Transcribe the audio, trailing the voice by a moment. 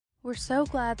We're so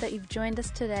glad that you've joined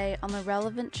us today on the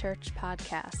Relevant Church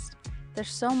podcast. There's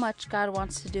so much God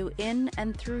wants to do in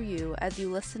and through you as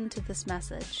you listen to this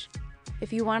message.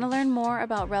 If you want to learn more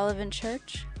about Relevant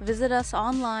Church, visit us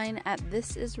online at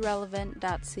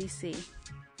thisisrelevant.cc.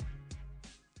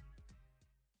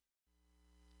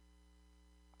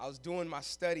 I was doing my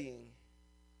studying,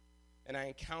 and I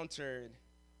encountered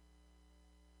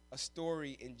a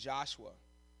story in Joshua.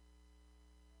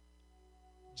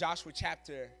 Joshua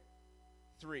chapter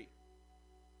 3.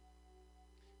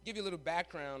 Give you a little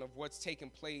background of what's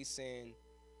taking place in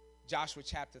Joshua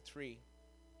chapter 3.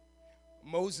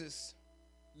 Moses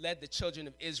led the children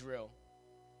of Israel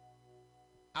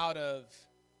out of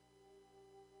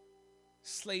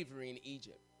slavery in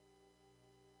Egypt.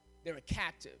 They were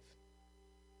captive.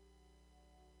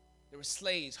 They were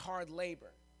slaves, hard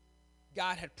labor.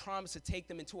 God had promised to take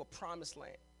them into a promised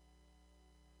land,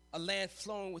 a land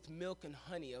flowing with milk and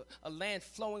honey, a land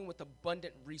flowing with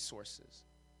abundant resources,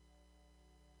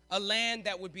 a land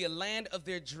that would be a land of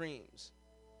their dreams,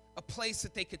 a place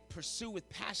that they could pursue with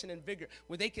passion and vigor,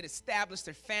 where they could establish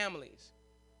their families,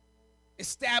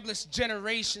 establish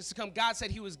generations to come. God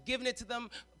said he was giving it to them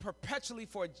perpetually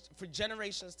for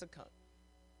generations to come.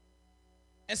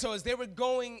 And so as they were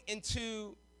going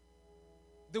into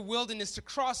the wilderness to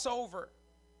cross over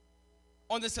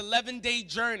on this 11-day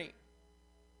journey,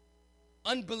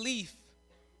 unbelief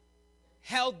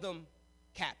held them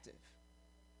captive.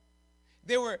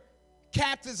 They were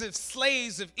captives of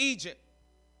slaves of Egypt.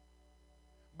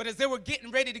 But as they were getting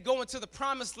ready to go into the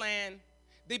promised land,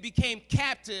 they became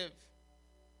captive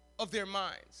of their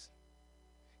minds,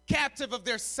 captive of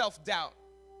their self-doubt,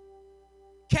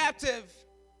 captive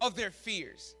of their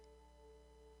fears.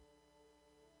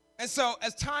 And so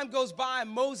as time goes by,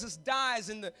 Moses dies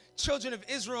and the children of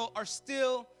Israel are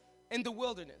still in the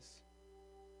wilderness.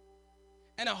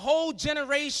 And a whole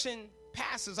generation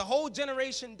passes, a whole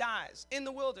generation dies in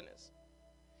the wilderness.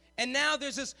 And now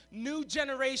there's this new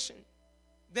generation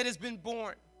that has been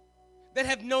born, that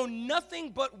have known nothing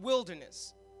but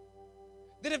wilderness,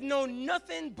 that have known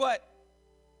nothing but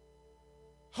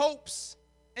hopes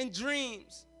and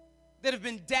dreams that have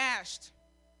been dashed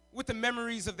with the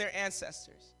memories of their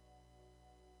ancestors.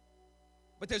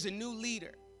 But there's a new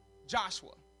leader,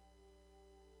 Joshua.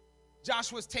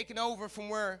 Joshua's taken over from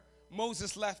where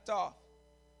Moses left off.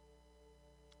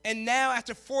 And now,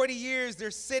 after 40 years,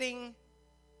 they're sitting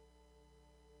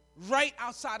right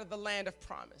outside of the land of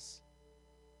promise.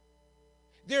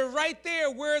 They're right there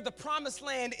where the promised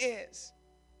land is.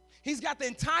 He's got the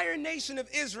entire nation of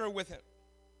Israel with him.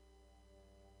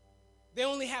 They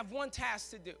only have one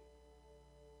task to do: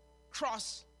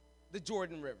 cross the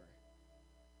Jordan River.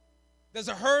 There's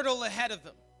a hurdle ahead of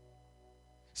them.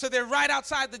 So they're right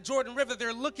outside the Jordan River.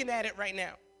 They're looking at it right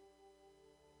now.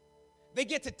 They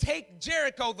get to take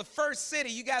Jericho, the first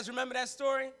city. You guys remember that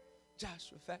story?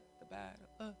 Joshua fought the battle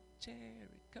of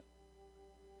Jericho.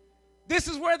 This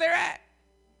is where they're at.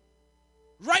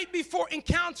 Right before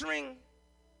encountering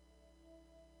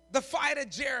the fight at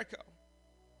Jericho,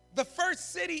 the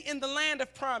first city in the land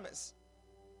of promise.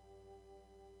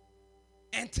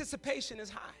 Anticipation is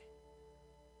high.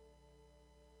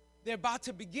 They're about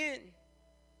to begin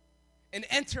and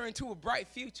enter into a bright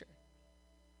future.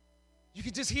 You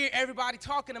can just hear everybody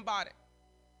talking about it.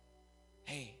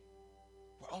 Hey,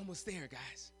 we're almost there,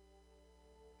 guys.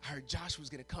 I heard Joshua's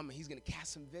going to come and he's going to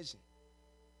cast some vision.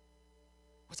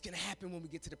 What's going to happen when we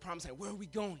get to the promised land? Where are we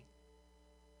going?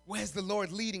 Where's the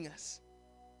Lord leading us?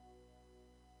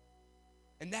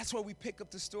 And that's where we pick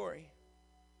up the story,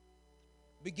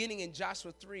 beginning in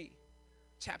Joshua 3,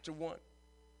 chapter 1. It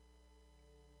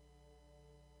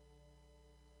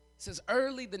says,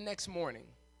 early the next morning,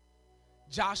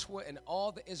 Joshua and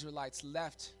all the Israelites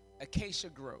left Acacia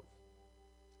Grove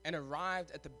and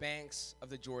arrived at the banks of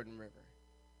the Jordan River,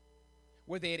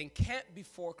 where they had encamped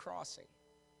before crossing.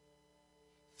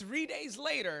 3 days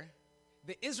later,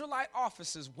 the Israelite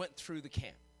officers went through the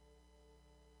camp,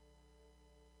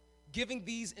 giving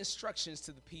these instructions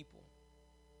to the people.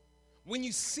 When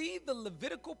you see the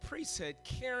Levitical priesthood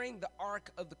carrying the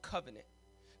Ark of the Covenant,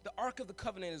 the Ark of the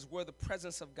Covenant is where the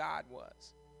presence of God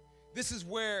was. This is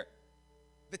where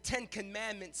the 10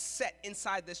 Commandments sat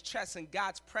inside this chest, and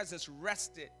God's presence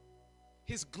rested,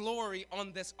 his glory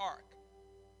on this ark.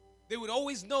 They would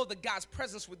always know that God's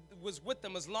presence was with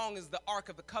them as long as the Ark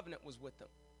of the Covenant was with them.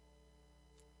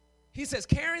 He says,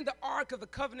 carrying the Ark of the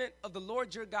Covenant of the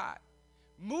Lord your God,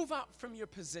 move out from your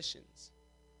positions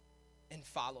and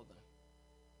follow them.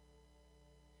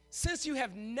 Since you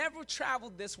have never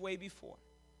traveled this way before,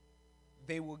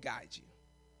 they will guide you.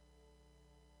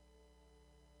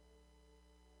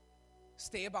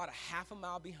 Stay about a half a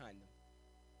mile behind them.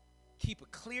 Keep a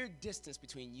clear distance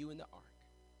between you and the ark.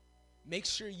 Make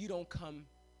sure you don't come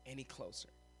any closer.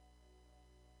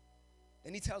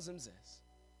 Then he tells them this.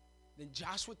 Then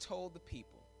Joshua told the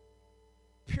people,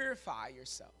 purify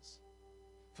yourselves,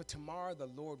 for tomorrow the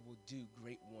Lord will do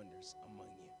great wonders among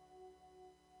you.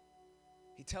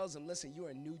 He tells them, listen, you are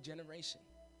a new generation.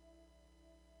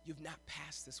 You've not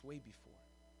passed this way before.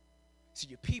 So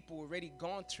your people were already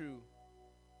gone through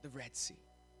the Red Sea.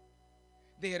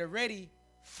 They had already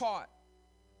fought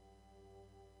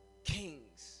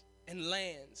kings and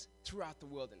lands throughout the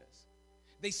wilderness.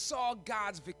 They saw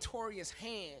God's victorious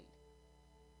hand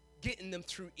getting them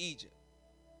through Egypt.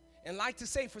 And like to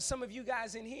say, for some of you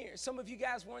guys in here, some of you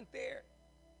guys weren't there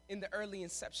in the early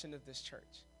inception of this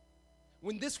church,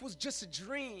 when this was just a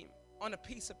dream on a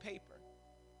piece of paper.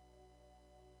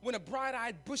 When a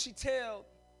bright-eyed, bushy-tailed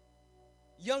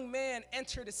young man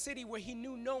entered a city where he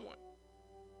knew no one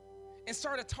and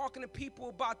started talking to people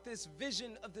about this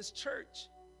vision of this church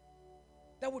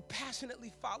that would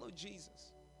passionately follow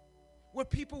Jesus, where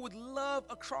people would love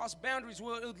across boundaries,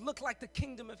 where it would look like the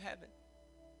kingdom of heaven,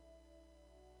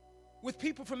 with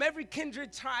people from every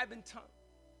kindred, tribe, and tongue,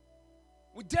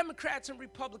 with Democrats and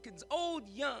Republicans, old,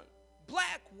 young,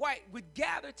 black, white, would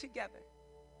gather together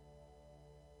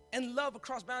and love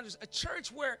across boundaries. A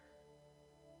church where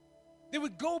they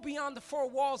would go beyond the four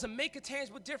walls and make a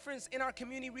tangible difference in our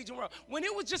community, region, world, when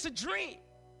it was just a dream.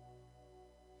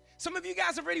 Some of you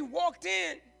guys have already walked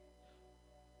in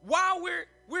while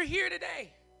we're here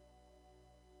today.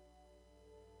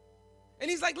 And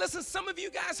he's like, listen, some of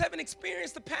you guys haven't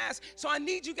experienced the past, so I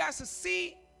need you guys to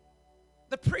see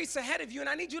the priests ahead of you, and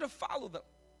I need you to follow them.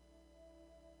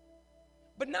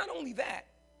 But not only that,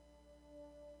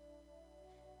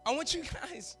 I want you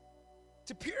guys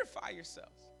to purify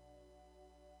yourselves.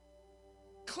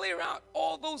 Clear out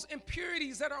all those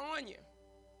impurities that are on you.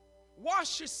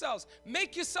 Wash yourselves.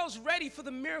 Make yourselves ready for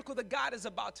the miracle that God is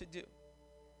about to do.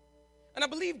 And I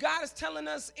believe God is telling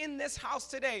us in this house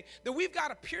today that we've got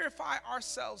to purify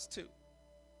ourselves too.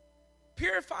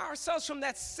 Purify ourselves from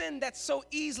that sin that so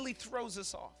easily throws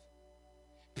us off.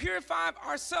 Purify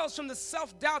ourselves from the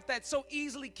self-doubt that so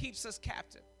easily keeps us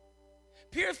captive.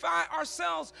 Purify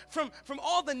ourselves from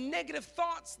all the negative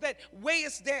thoughts that weigh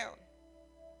us down.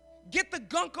 Get the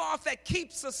gunk off that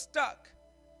keeps us stuck.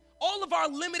 All of our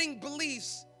limiting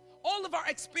beliefs, all of our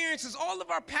experiences, all of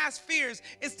our past fears.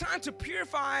 It's time to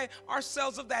purify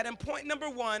ourselves of that. And point number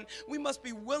one, we must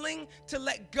be willing to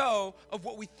let go of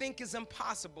what we think is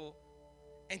impossible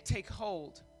and take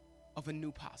hold of a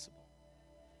new possible.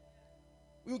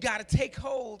 We've got to take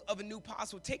hold of a new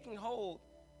possible. Taking hold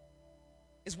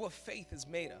is what faith is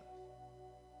made of.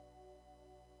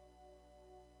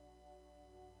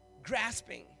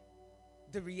 Grasping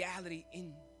the reality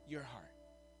in your heart.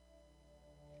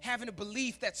 Having a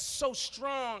belief that's so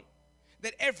strong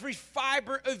that every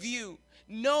fiber of you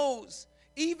knows,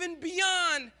 even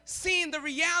beyond seeing the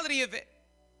reality of it,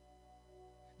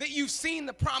 that you've seen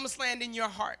the promised land in your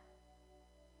heart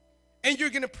and you're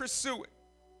going to pursue it.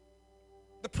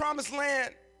 The promised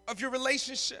land of your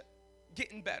relationship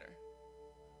getting better.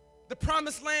 The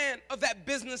promised land of that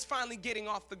business finally getting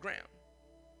off the ground.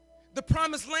 The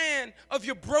promised land of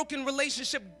your broken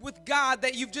relationship with God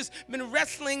that you've just been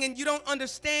wrestling and you don't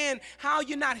understand how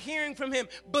you're not hearing from him.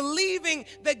 Believing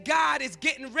that God is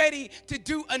getting ready to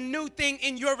do a new thing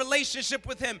in your relationship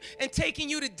with him and taking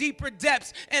you to deeper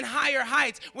depths and higher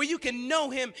heights where you can know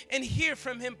him and hear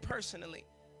from him personally.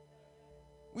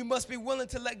 We must be willing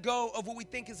to let go of what we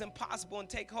think is impossible and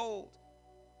take hold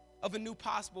of a new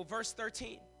possible. Verse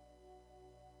 13.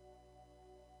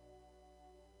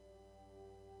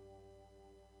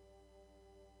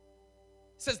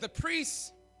 Says the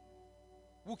priests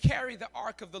will carry the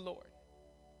ark of the Lord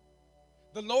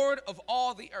of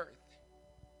all the earth.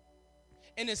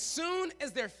 And as soon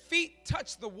as their feet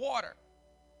touch the water,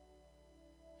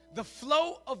 the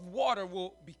flow of water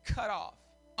will be cut off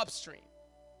upstream,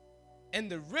 and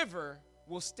the river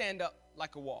will stand up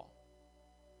like a wall.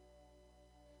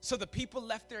 So the people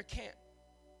left their camp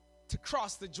to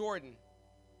cross the Jordan,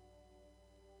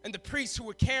 and the priests who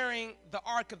were carrying the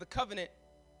ark of the covenant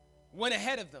went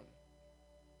ahead of them.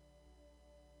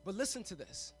 But listen to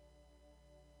this.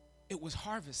 It was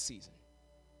harvest season,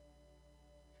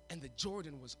 and the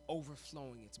Jordan was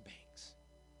overflowing its banks.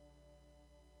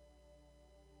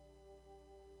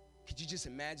 Could you just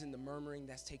imagine the murmuring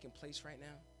that's taking place right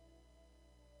now?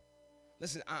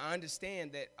 Listen, I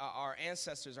understand that our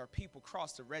ancestors, our people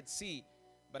crossed the Red Sea,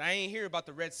 but I ain't hear about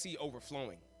the Red Sea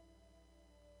overflowing.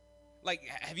 Like,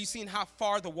 have you seen how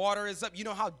far the water is up? You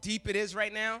know how deep it is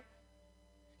right now?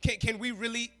 Can we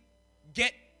really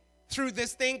get through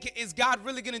this thing? Is God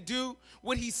really going to do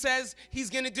what he says he's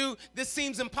going to do? This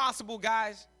seems impossible,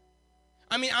 guys.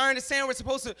 I mean, I understand we're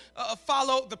supposed to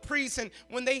follow the priests, and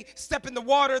when they step in the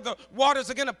waters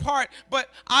are going to part. But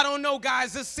I don't know,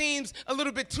 guys. This seems a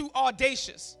little bit too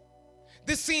audacious.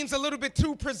 This seems a little bit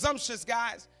too presumptuous,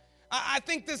 guys. I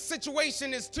think this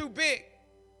situation is too big.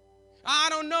 I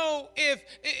don't know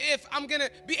if I'm going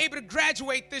to be able to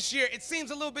graduate this year. It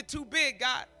seems a little bit too big,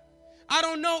 God. I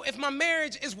don't know if my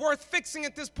marriage is worth fixing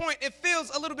at this point. It feels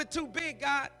a little bit too big,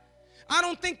 God. I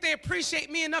don't think they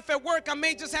appreciate me enough at work. I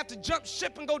may just have to jump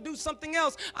ship and go do something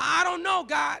else. I don't know,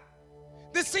 God.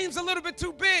 This seems a little bit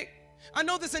too big. I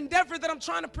know this endeavor that I'm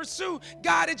trying to pursue,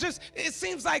 God, it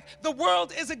seems like the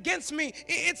world is against me.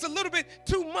 It's a little bit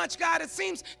too much, God. It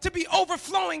seems to be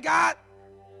overflowing, God.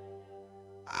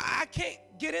 I can't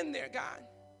get in there, God.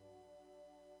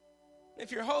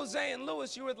 If you're Jose and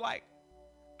Lewis, you would like,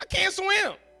 I can't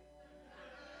swim.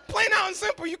 Plain out and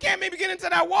simple. You can't maybe get into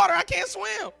that water. I can't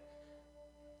swim.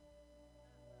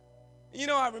 You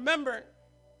know, I remember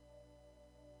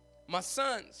my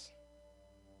sons,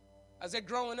 as they're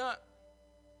growing up,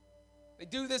 they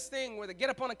do this thing where they get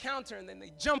up on a counter and then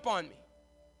they jump on me.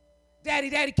 Daddy,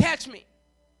 daddy, catch me.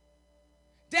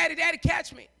 Daddy, daddy,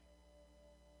 catch me.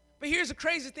 But here's the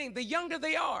crazy thing. The younger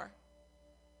they are,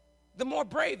 the more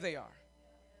brave they are.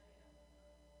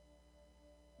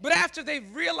 But after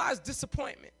they've realized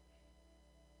disappointment,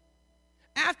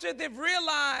 after they've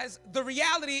realized the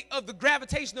reality of the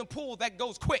gravitational pull that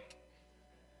goes quick,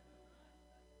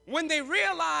 when they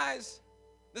realize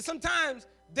that sometimes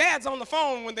dad's on the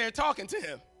phone when they're talking to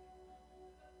him,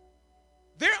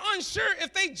 they're unsure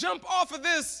if they jump off of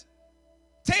this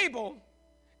table,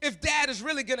 if dad is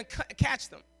really going to catch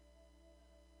them.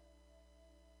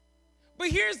 But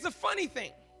here's the funny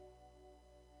thing,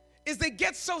 is they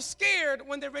get so scared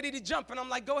when they're ready to jump, and I'm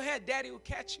like, go ahead, daddy will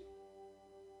catch you.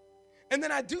 And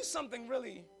then I do something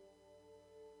really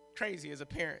crazy as a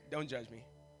parent. Don't judge me.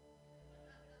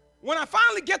 When I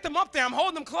finally get them up there, I'm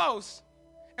holding them close.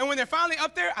 And when they're finally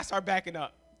up there, I start backing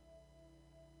up.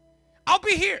 I'll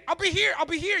be here. I'll be here. I'll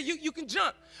be here. You can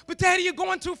jump. But daddy, you're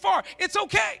going too far. It's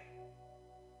okay.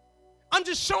 I'm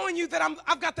just showing you that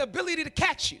I've got the ability to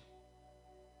catch you.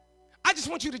 I just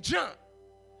want you to jump.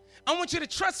 I want you to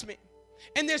trust me.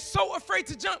 And they're so afraid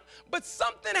to jump. But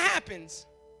something happens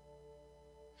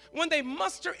when they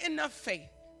muster enough faith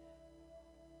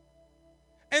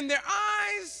and their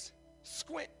eyes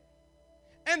squint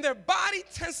and their body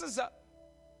tenses up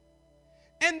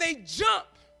and they jump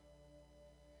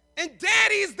and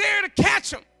daddy's there to catch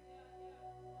them.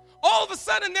 All of a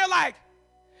sudden they're like,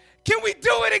 can we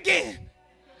do it again?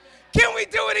 Can we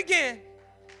do it again?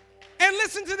 And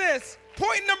listen to this.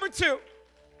 Point number 2.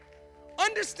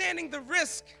 Understanding the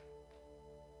risk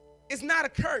is not a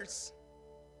curse,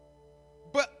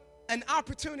 but an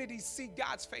opportunity to see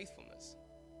God's faithfulness.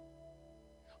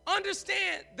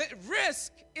 Understand that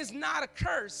risk is not a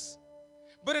curse,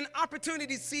 but an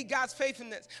opportunity to see God's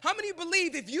faithfulness. How many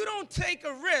believe if you don't take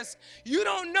a risk, you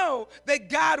don't know that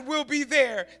God will be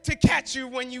there to catch you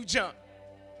when you jump?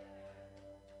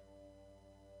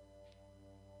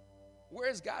 Where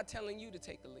is God telling you to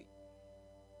take a leap?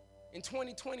 In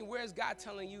 2020, where is God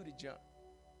telling you to jump?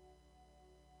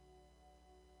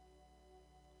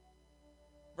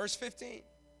 Verse 15. It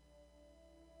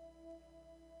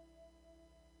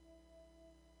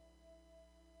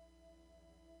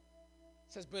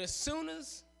says, but as soon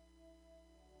as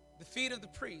the feet of the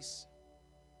priests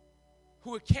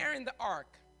who were carrying the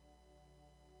ark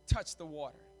touched the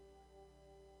water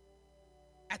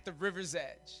at the river's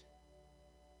edge,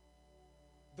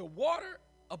 the water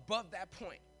above that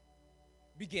point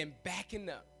began backing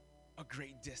up a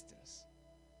great distance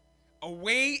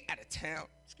away at a town.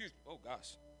 Excuse me. Oh,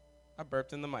 gosh. I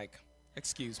burped in the mic.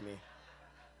 Excuse me.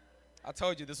 I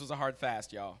told you this was a hard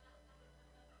fast, y'all.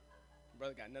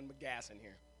 Brother got nothing but gas in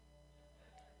here.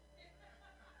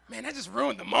 Man, that just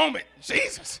ruined the moment.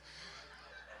 Jesus.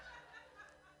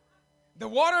 The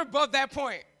water above that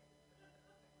point.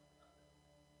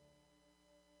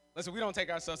 Listen, we don't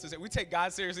take ourselves too seriously. We take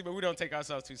God seriously, but we don't take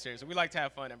ourselves too seriously. We like to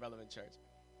have fun at Relevant Church.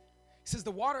 It says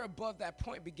the water above that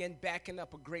point began backing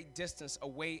up a great distance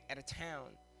away at a town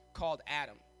called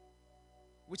Adam,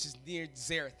 which is near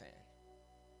Zarethan.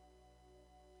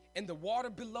 And the water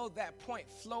below that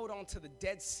point flowed onto the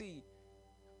Dead Sea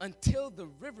until the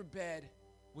riverbed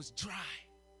was dry.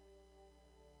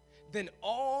 Then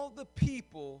all the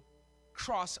people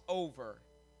crossed over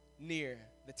near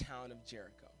the town of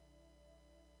Jericho.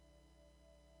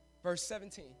 Verse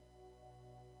 17.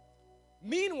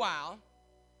 Meanwhile,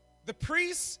 The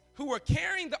priests who were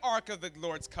carrying the ark of the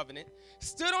Lord's covenant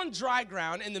stood on dry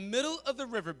ground in the middle of the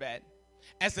riverbed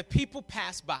as the people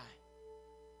passed by.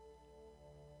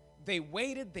 They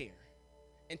waited there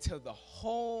until the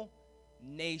whole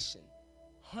nation,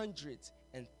 hundreds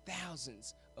and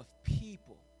thousands of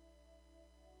people,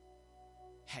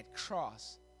 had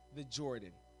crossed the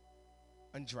Jordan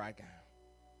on dry ground.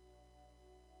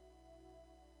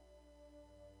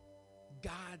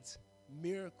 God's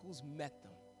miracles met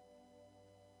them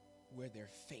where their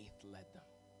faith led them.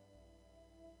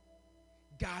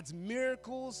 God's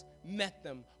miracles met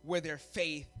them where their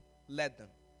faith led them.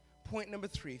 Point number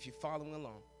 3, if you're following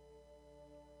along,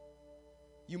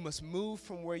 you must move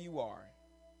from where you are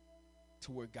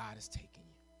to where God is taking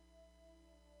you.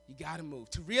 You got to move.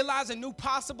 To realize a new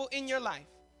possible in your life,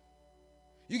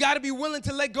 you got to be willing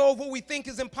to let go of what we think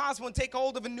is impossible and take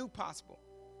hold of a new possible.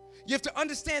 You have to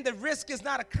understand that risk is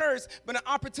not a curse, but an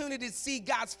opportunity to see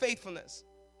God's faithfulness.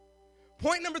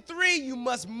 Point number 3, you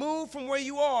must move from where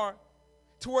you are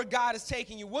to where God is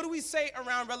taking you. What do we say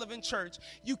around Relevant Church?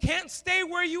 You can't stay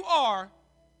where you are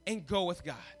and go with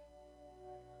God.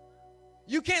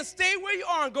 You can't stay where you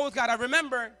are and go with God. I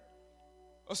remember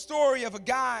a story of a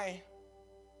guy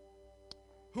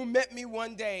who met me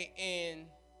one day in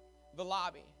the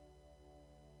lobby.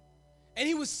 And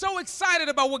he was so excited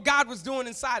about what God was doing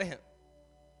inside of him.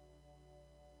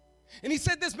 And he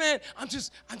said this, man, I'm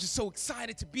just so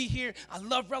excited to be here. I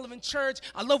love Relevant Church.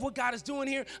 I love what God is doing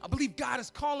here. I believe God is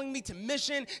calling me to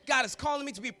mission. God is calling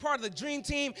me to be a part of the dream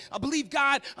team. I believe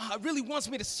God really wants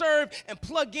me to serve and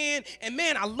plug in. And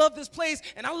man, I love this place,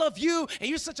 and I love you, and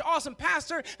you're such an awesome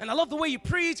pastor, and I love the way you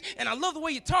preach, and I love the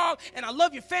way you talk, and I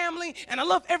love your family, and I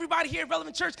love everybody here at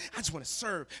Relevant Church. I just want to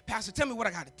serve. Pastor, tell me what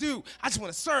I got to do. I just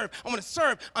want to serve. I want to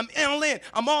serve. I'm all in.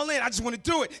 I'm all in. I just want to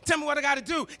do it. Tell me what I got to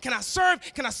do. Can I serve?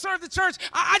 Can I serve the church?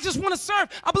 I just want to serve.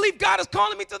 I believe God is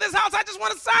calling me to this house. I just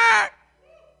want to serve.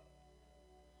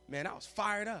 Man, I was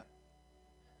fired up.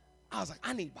 I was like,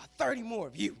 I need about 30 more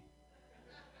of you.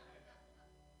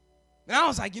 And I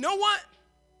was like, you know what?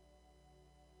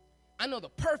 I know the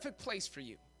perfect place for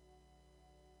you.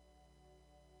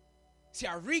 See,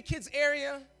 our Re-Kids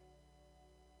area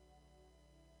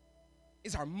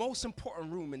is our most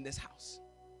important room in this house.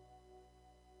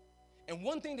 And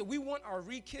one thing that we want our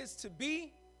Re-Kids to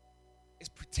be is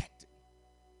protected.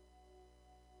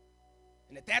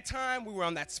 And at that time, we were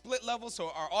on that split level,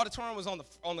 so our auditorium was on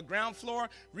the ground floor.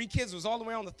 Re-Kids was all the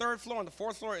way on the 3rd floor, and the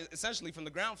 4th floor, essentially from the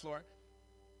ground floor.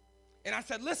 And I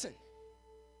said, listen,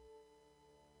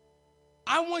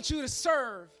 I want you to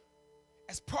serve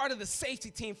as part of the safety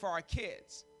team for our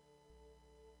kids.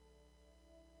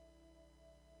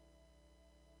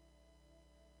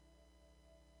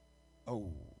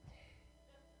 Oh.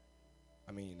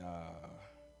 I mean,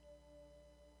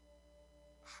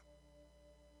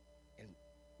 and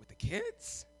with the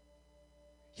kids?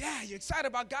 Yeah, you're excited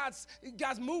about God's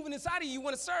moving inside of you. You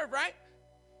want to serve, right?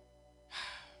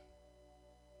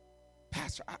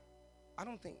 Pastor, I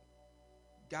don't think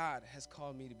God has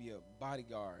called me to be a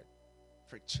bodyguard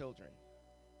for children.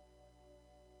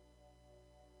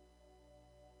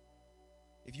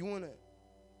 If you want to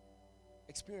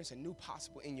experience a new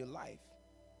possible in your life,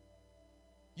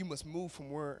 you must move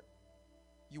from where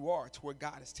you are to where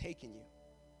God has taken you.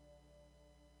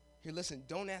 Here, listen,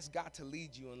 don't ask God to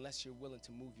lead you unless you're willing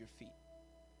to move your feet.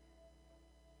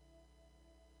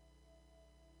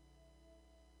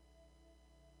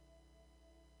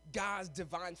 God's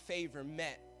divine favor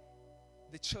met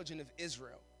the children of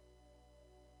Israel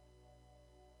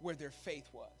where their faith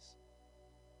was.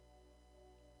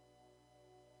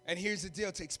 And here's the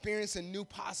deal. To experience a new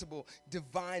possible,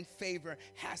 divine favor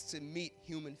has to meet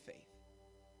human faith.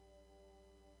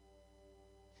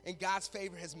 And God's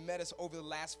favor has met us over the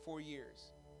last 4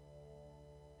 years.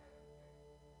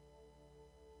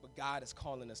 But God is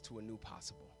calling us to a new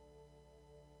possible.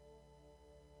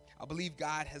 I believe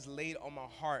God has laid on my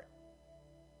heart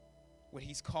what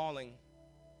he's calling,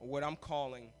 or what I'm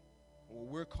calling, or what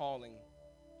we're calling,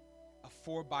 a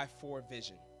 4x4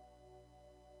 vision.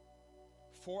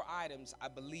 4 items I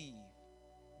believe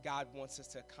God wants us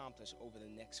to accomplish over the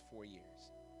next 4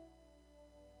 years.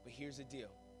 But here's the deal.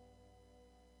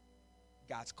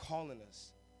 God's calling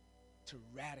us to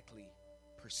radically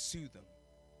pursue them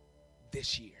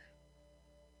this year.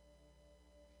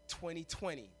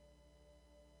 2020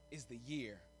 is the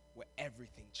year where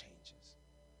everything changes.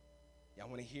 Y'all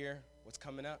want to hear what's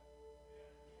coming up?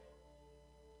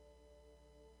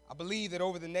 I believe that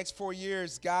over the next 4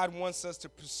 years, God wants us to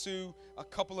pursue a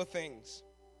couple of things.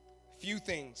 A few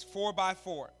things,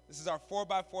 4x4. This is our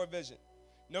 4x4 vision.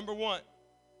 Number 1,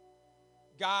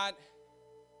 God,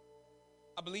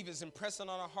 I believe it's impressed on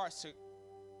our hearts to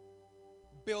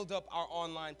build up our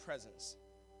online presence.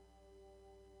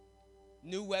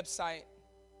 New website,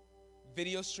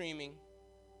 video streaming,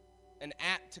 an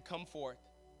app to come forth.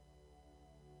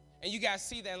 And you guys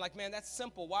see that and like, man, that's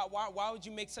simple. Why would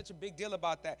you make such a big deal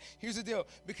about that? Here's the deal.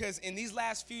 Because in these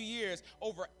last few years,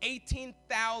 over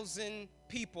 18,000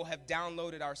 people have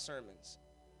downloaded our sermons.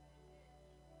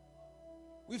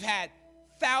 We've had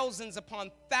thousands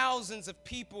upon thousands of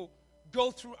people go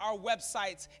through our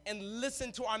websites and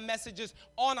listen to our messages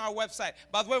on our website.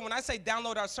 By the way, when I say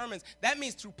download our sermons, that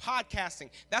means through podcasting.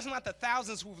 That's not the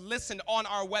thousands who've listened on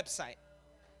our website.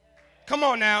 Come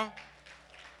on now.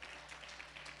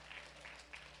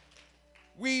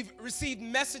 We've received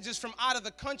messages from out of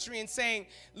the country and saying,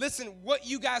 listen, what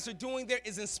you guys are doing there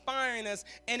is inspiring us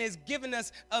and is giving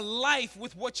us a life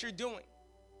with what you're doing.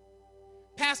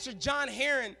 Pastor John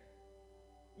Heron,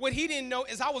 what he didn't know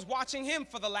is I was watching him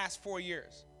for the last 4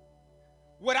 years.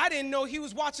 What I didn't know, he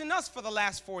was watching us for the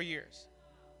last 4 years.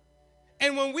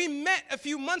 And when we met a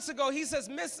few months ago, he says,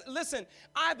 listen,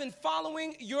 I've been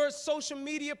following your social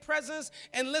media presence,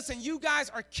 and listen, you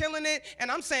guys are killing it. And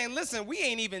I'm saying, listen, we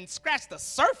ain't even scratched the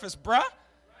surface, bruh.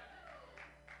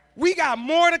 We got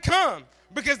more to come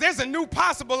because there's a new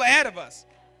possible ahead of us.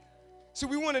 So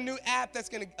we want a new app that's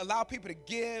going to allow people to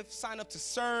give, sign up to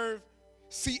serve,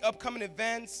 see upcoming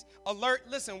events, alert.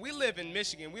 Listen, we live in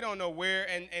Michigan. We don't know where,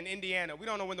 and Indiana. We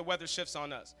don't know when the weather shifts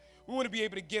on us. We want to be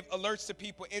able to give alerts to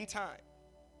people in time.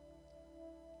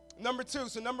 Number 2,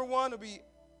 so number 1 will be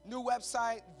new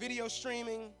website, video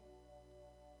streaming,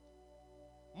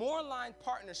 more aligned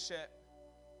partnership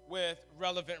with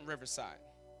Relevant Riverside.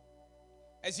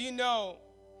 As you know,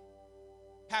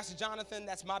 Pastor Jonathan,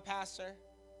 that's my pastor.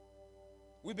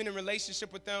 We've been in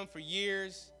relationship with them for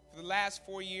years, for the last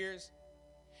 4 years.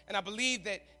 And I believe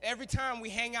that every time we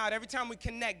hang out, every time we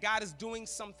connect, God is doing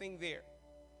something there.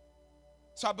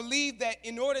 So I believe that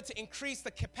in order to increase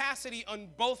the capacity on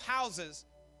both houses,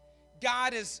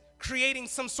 God is creating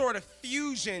some sort of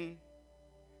fusion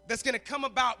that's going to come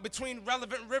about between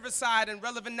Relevant Riverside and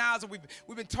Relevant Niles.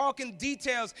 We've been talking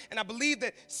details, and I believe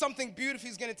that something beautiful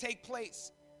is going to take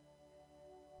place.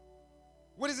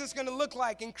 What is this going to look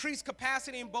like? Increased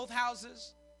capacity in both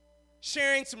houses,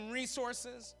 sharing some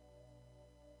resources,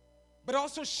 but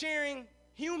also sharing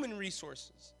human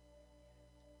resources.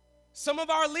 Some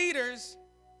of our leaders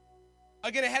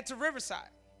are going to head to Riverside.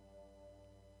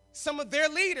 Some of their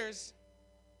leaders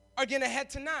are going to head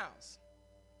to Niles.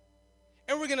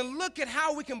 And we're going to look at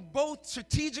how we can both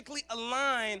strategically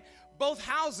align both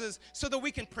houses so that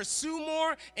we can pursue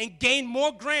more and gain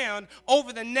more ground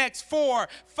over the next 4,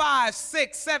 5,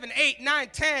 6, 7, 8, 9,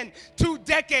 10, 2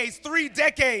 decades, 3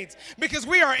 decades, because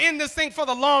we are in this thing for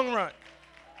the long run.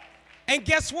 And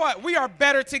guess what? We are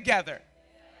better together.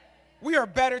 We are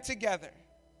better together.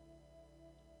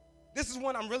 This is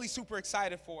one I'm really super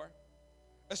excited for.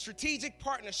 A strategic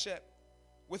partnership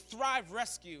with Thrive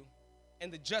Rescue and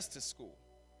the Justice School.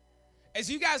 As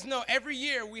you guys know, every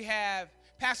year we have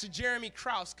Pastor Jeremy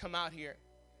Krause come out here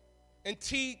and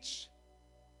teach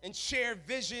and share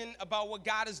vision about what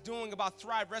God is doing about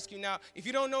Thrive Rescue. Now, if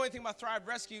you don't know anything about Thrive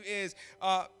Rescue, is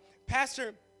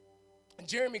Pastor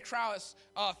Jeremy Krause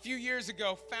a few years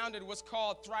ago founded what's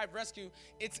called Thrive Rescue.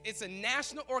 It's a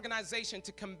national organization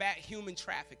to combat human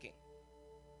trafficking.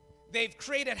 They've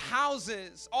created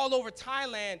houses all over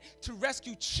Thailand to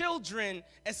rescue children,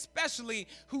 especially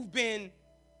who've been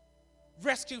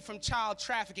rescued from child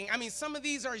trafficking. I mean, some of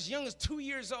these are as young as 2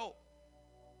 years old.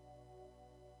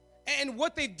 And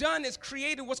what they've done is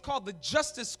created what's called the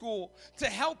Justice School to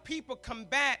help people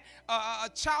combat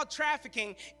child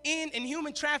trafficking and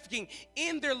human trafficking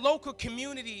in their local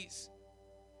communities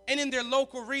and in their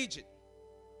local region.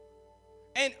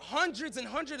 And hundreds and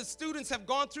hundreds of students have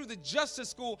gone through the Justice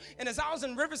School. And as I was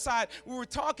in Riverside, we were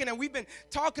talking, and we've been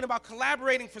talking about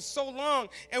collaborating for so long.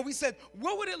 And we said,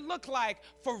 what would it look like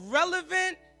for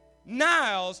Relevant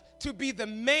Niles to be the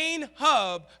main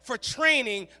hub for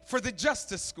training for the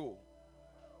Justice School?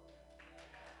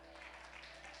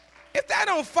 If that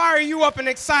don't fire you up and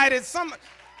excited,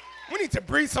 we need to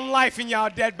breathe some life in y'all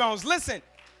dead bones. Listen,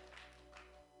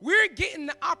 we're getting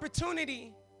the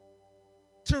opportunity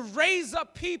to raise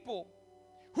up people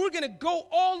who are going to go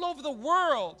all over the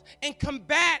world and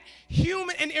combat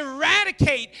and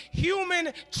eradicate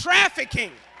human trafficking.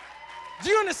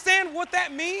 Do you understand what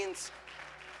that means?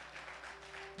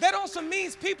 That also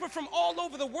means people from all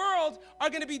over the world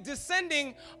are going to be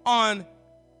descending on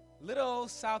little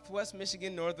Southwest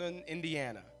Michigan, Northern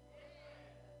Indiana.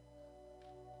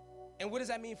 And what does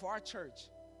that mean for our church?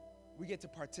 We get to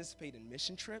participate in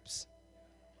mission trips.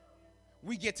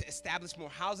 We get to establish more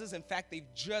houses. In fact,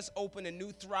 they've just opened a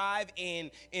new Thrive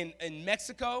in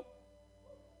Mexico.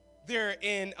 They're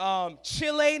in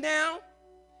Chile now.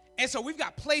 And so we've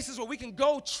got places where we can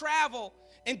go travel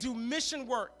and do mission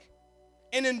work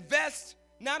and invest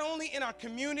not only in our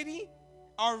community,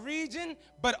 our region,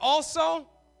 but also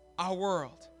our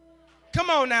world.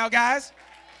 Come on now, guys.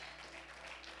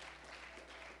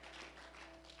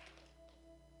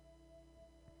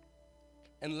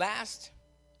 And last,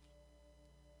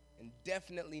 and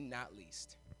definitely not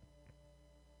least,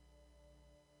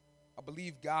 I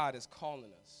believe God is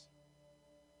calling us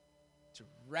to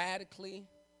radically,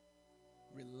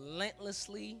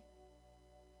 relentlessly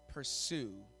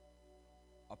pursue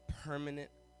a permanent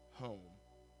home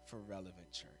for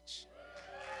Relevant Church.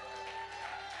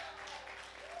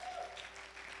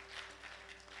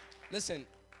 Listen,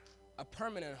 a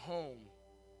permanent home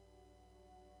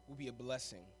will be a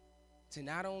blessing to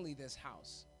not only this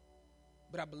house,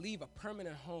 but I believe a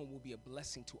permanent home will be a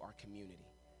blessing to our community.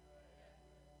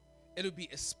 It'll be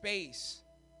a space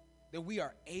that we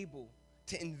are able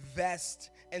to invest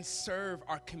and serve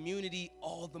our community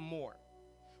all the more.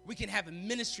 We can have a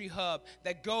ministry hub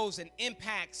that goes and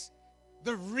impacts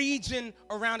the region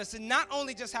around us, and not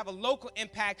only just have a local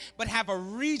impact, but have a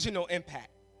regional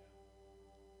impact.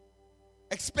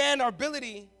 Expand our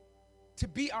ability to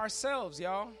be ourselves,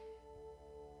 y'all.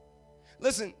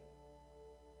 Listen,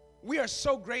 we are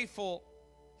so grateful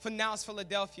for Now's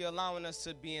Philadelphia allowing us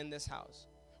to be in this house.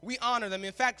 We honor them.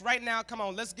 In fact, right now, come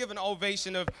on, let's give an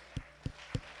ovation of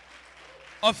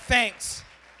thanks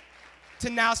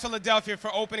to Now's Philadelphia for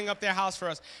opening up their house for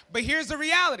us. But here's the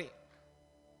reality.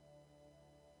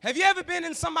 Have you ever been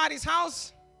in somebody's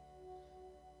house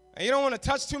and you don't want to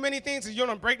touch too many things because you don't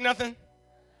want to break nothing?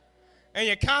 And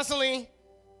you're constantly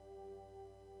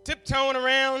tiptoeing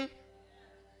around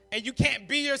and you can't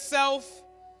be yourself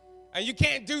and you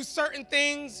can't do certain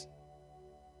things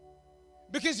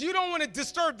because you don't want to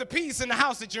disturb the peace in the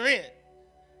house that you're in.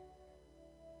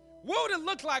 What would it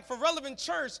look like for Relevant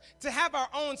Church to have our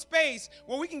own space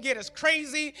where we can get as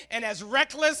crazy and as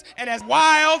reckless and as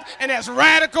wild and as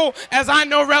radical as I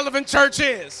know Relevant Church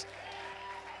is?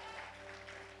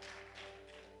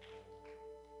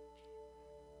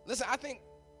 Listen, I think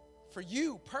for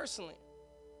you personally,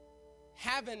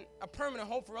 having a permanent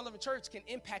home for Relevant Church can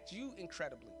impact you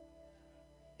incredibly.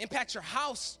 Impact your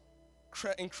house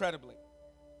incredibly.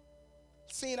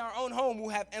 Seeing our own home will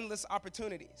have endless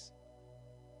opportunities.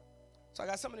 So I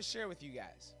got something to share with you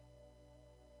guys.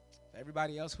 For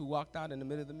everybody else who walked out in the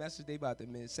middle of the message, they about to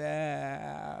miss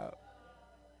out.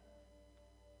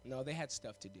 No, they had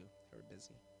stuff to do. They were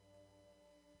busy.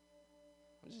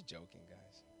 I'm just joking,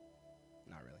 guys.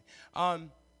 Not really.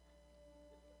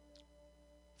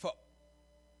 For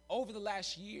over the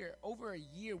last year, over a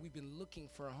year, we've been looking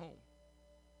for a home.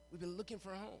 We've been looking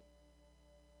for a home.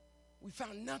 We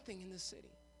found nothing in the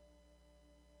city.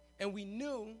 And we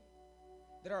knew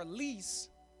that our lease,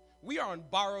 we are on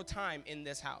borrowed time in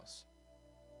this house.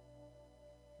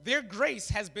 Their grace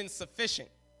has been sufficient,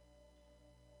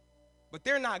 but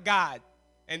they're not God,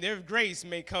 and their grace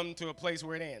may come to a place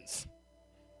where it ends.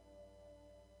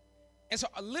 And so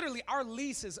literally our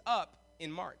lease is up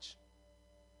in March.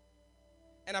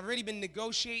 And I've already been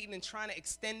negotiating and trying to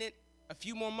extend it a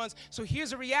few more months. So here's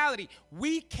the reality.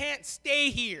 We can't stay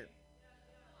here.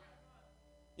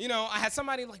 You know, I had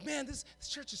somebody like, man, this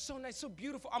church is so nice, so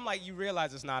beautiful. I'm like, you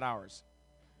realize it's not ours.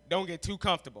 Don't get too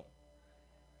comfortable.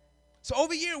 So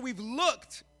over here, we've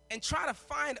looked and tried to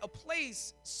find a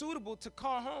place suitable to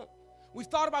call home. We've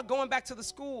thought about going back to the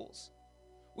schools.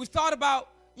 We've thought about,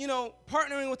 you know,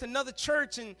 partnering with another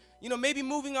church and, you know, maybe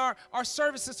moving our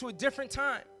services to a different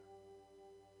time.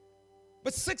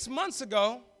 But 6 months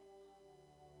ago,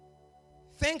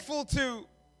 thankful to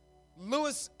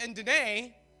Lewis and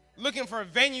Danae, looking for a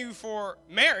venue for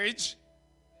marriage.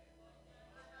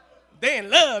 They in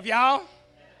love, y'all.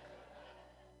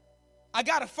 I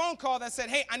got a phone call that said,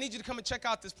 hey, I need you to come and check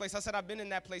out this place. I said, I've been in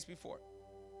that place before.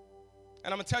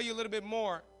 And I'm going to tell you a little bit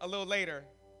more a little later.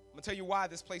 I'm going to tell you why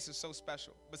this place is so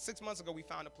special. But 6 months ago, we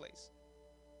found a place.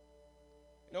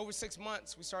 And over 6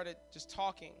 months, we started just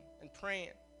talking and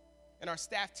praying. And our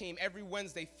staff team every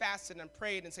Wednesday fasted and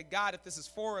prayed and said, God, if this is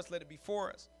for us, let it be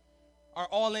for us. Our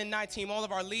all-in night team, all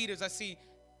of our leaders, I see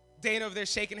Dana over there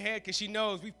shaking her head because she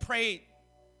knows we've prayed.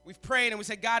 We've prayed and we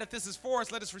said, God, if this is for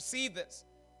us, let us receive this.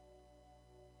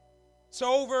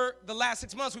 So over the last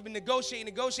 6 months, we've been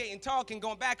negotiating, talking,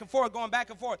 going back and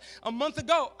forth. A month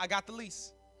ago, I got the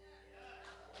lease.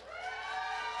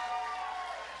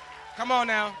 Come on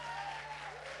now.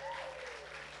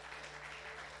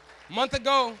 A month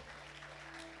ago,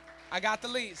 I got the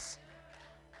lease.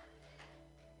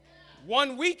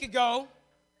 1 week ago,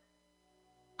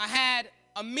 I had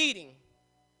a meeting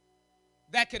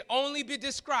that could only be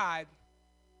described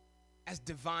as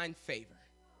divine favor.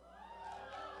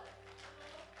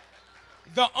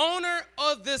 The owner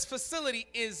of this facility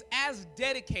is as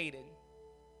dedicated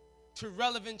to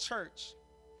Relevant Church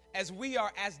as we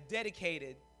are as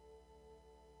dedicated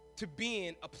to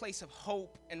being a place of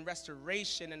hope and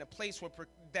restoration and a place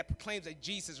that proclaims that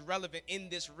Jesus is relevant in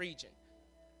this region.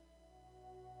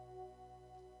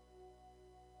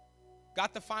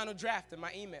 Got the final draft in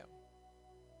my email.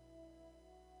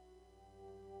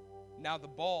 Now the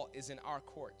ball is in our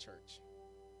court, church.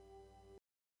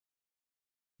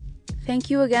 Thank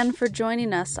you again for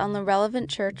joining us on the Relevant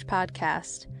Church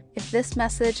podcast. If this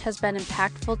message has been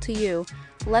impactful to you,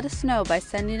 let us know by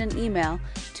sending an email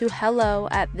to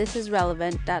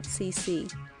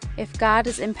hello@thisisrelevant.cc. If God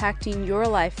is impacting your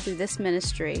life through this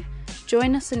ministry,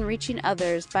 join us in reaching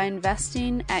others by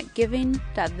investing at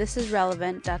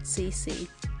giving.thisisrelevant.cc.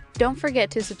 Don't forget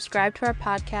to subscribe to our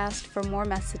podcast for more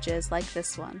messages like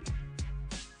this one.